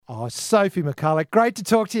Oh, Sophie McCulloch, great to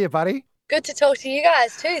talk to you, buddy. Good to talk to you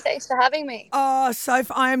guys too. Thanks for having me. Oh,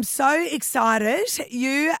 Soph, I am so excited.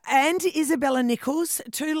 You and Isabella Nichols,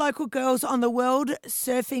 two local girls on the world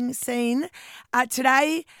surfing scene.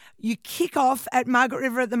 Today, you kick off at Margaret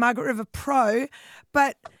River at the Margaret River Pro,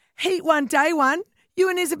 but heat one, day one, you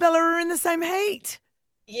and Isabella are in the same heat.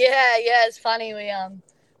 Yeah, it's funny.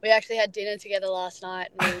 We actually had dinner together last night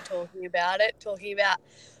and we were talking about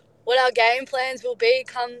what our game plans will be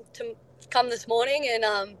come this morning,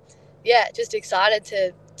 and just excited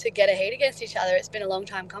to get a heat against each other. It's been a long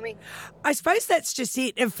time coming. I suppose that's just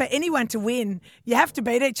it. And for anyone to win, you have to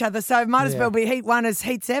beat each other. So it might as well be heat one as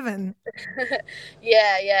heat seven.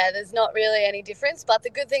 Yeah. There's not really any difference. But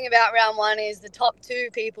the good thing about round one is the top two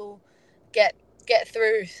people get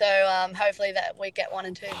through. So hopefully that we get 1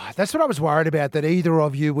 and 2. That's what I was worried about, that either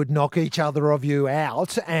of you would knock each other of you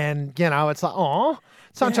out. And, it's like,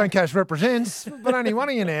 Sunshine Coast represents, but only one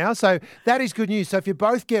of you now. So that is good news. So if you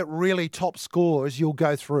both get really top scores, you'll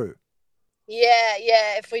go through. Yeah.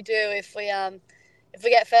 If we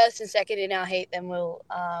get first and second in our heat, then we'll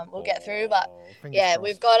get through. But crossed.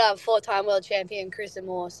 We've got 4-time world champion Chris and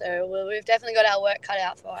Moore, so we've definitely got our work cut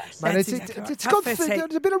out for us. Mate,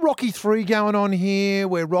 there's a bit of Rocky 3 going on here,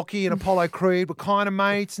 where Rocky and Apollo Creed were kind of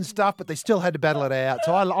mates and stuff, but they still had to battle it out.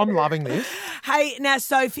 So I'm loving this. Hey, now,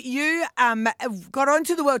 Sophie, you got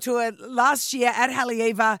onto the World Tour last year at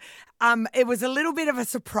Haleiwa. It was a little bit of a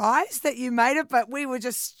surprise that you made it, but we were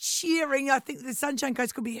just cheering. I think the Sunshine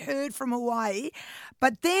Coast could be heard from Hawaii.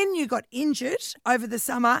 But then you got injured over the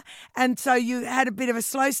summer, and so you had a bit of a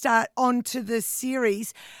slow start onto the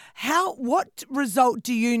series. What result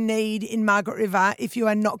do you need in Margaret River if you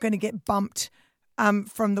are not going to get bumped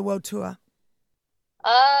from the World Tour?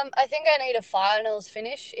 I think I need a finals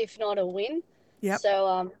finish, if not a win. Yep.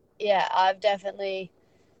 So, I've definitely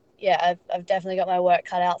got my work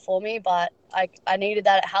cut out for me, but I needed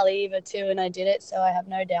that at Haleiwa too, and I did it. So I have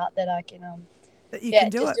no doubt that I can, can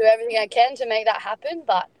do everything I can to make that happen.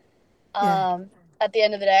 But at the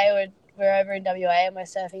end of the day, we're over in WA and we're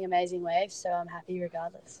surfing amazing waves, so I'm happy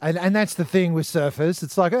regardless. And that's the thing with surfers.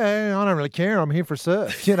 It's like, hey, I don't really care. I'm here for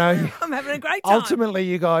surf, I'm having a great time. Ultimately,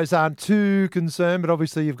 you guys aren't too concerned, but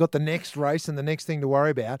obviously you've got the next race and the next thing to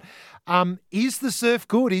worry about. Is the surf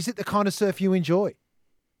good? Is it the kind of surf you enjoy?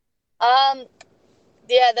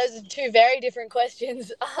 Those are two very different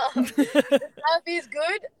questions. The surf is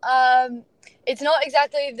good. It's not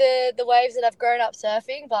exactly the waves that I've grown up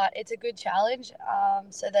surfing, but it's a good challenge.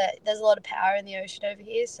 So that there's a lot of power in the ocean over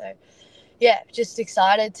here. So, just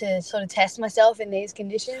excited to sort of test myself in these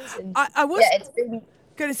conditions. And I was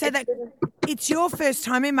going to say that it's your first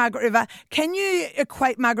time in Margaret River. Can you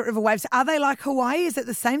equate Margaret River waves? Are they like Hawaii? Is it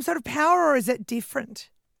the same sort of power, or is it different?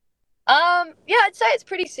 I'd say it's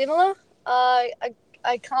pretty similar. I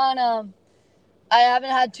haven't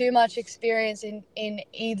had too much experience in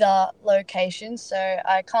either location, so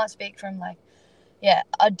I can't speak from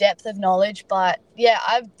a depth of knowledge, but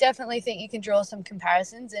I definitely think you can draw some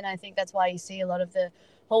comparisons, and I think that's why you see a lot of the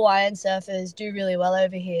Hawaiian surfers do really well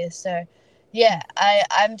over here. So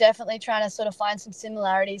I'm definitely trying to sort of find some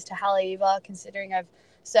similarities to Haleiwa, considering I've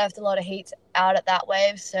surfed a lot of heats out at that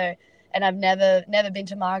wave, and I've never been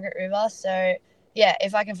to Margaret River. So,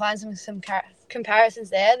 if I can find some comparisons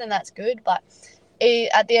there, then that's good. But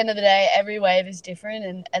at the end of the day, every wave is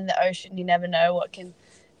different, and the ocean, you never know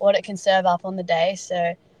what it can serve up on the day.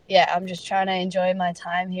 So, I'm just trying to enjoy my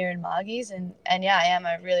time here in Margie's, and I am.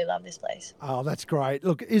 I really love this place. Oh, that's great.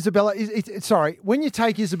 Look, Isabella, when you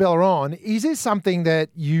take Isabella on, is there something that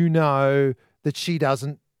you know that she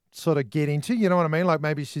doesn't sort of get into? You know what I mean? Like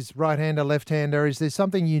maybe she's right-hander, left-hander. Is there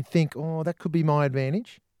something you think, that could be my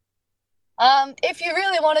advantage? If you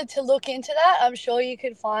really wanted to look into that, I'm sure you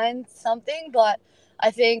could find something, but I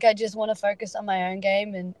think I just want to focus on my own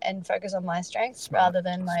game and focus on my strengths rather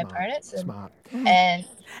than my opponents. And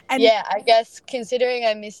I guess considering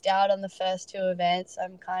I missed out on the first 2 events,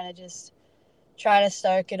 I'm kind of just trying to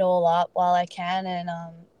soak it all up while I can. And,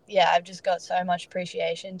 I've just got so much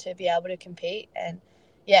appreciation to be able to compete. And,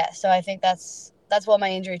 so I think that's what my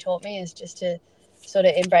injury taught me, is just to sort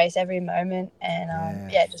of embrace every moment and,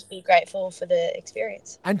 just be grateful for the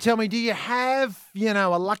experience. And tell me, do you have, a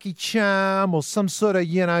lucky charm or some sort of,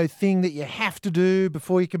 thing that you have to do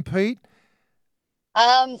before you compete?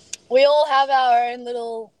 We all have our own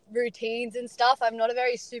little routines and stuff. I'm not a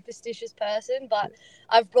very superstitious person, but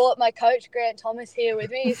I've brought my coach, Grant Thomas, here with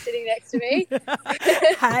me. He's sitting next to me.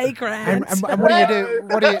 Hey, Grant. And what do you do?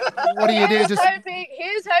 What do you do? Here's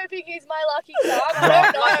hoping he's my lucky charm.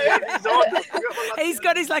 I don't know. He's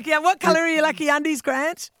got his lucky. What colour are your lucky undies,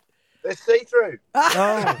 Grant? They're see-through. Oh,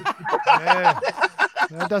 yeah.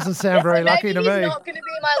 That doesn't sound very lucky to Maybe me. he's not going to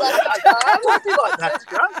be my lucky charm. I might be like that,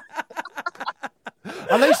 Scott.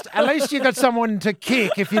 At least you got someone to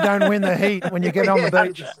kick if you don't win the heat when you get on the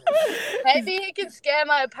beach. Maybe he can scare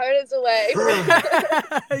my opponents away.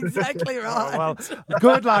 Exactly right. Well,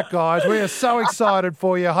 good luck, guys. We are so excited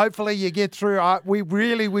for you. Hopefully you get through. We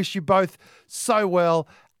really wish you both so well.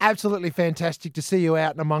 Absolutely fantastic to see you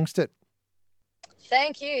out and amongst it.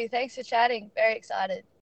 Thank you. Thanks for chatting. Very excited.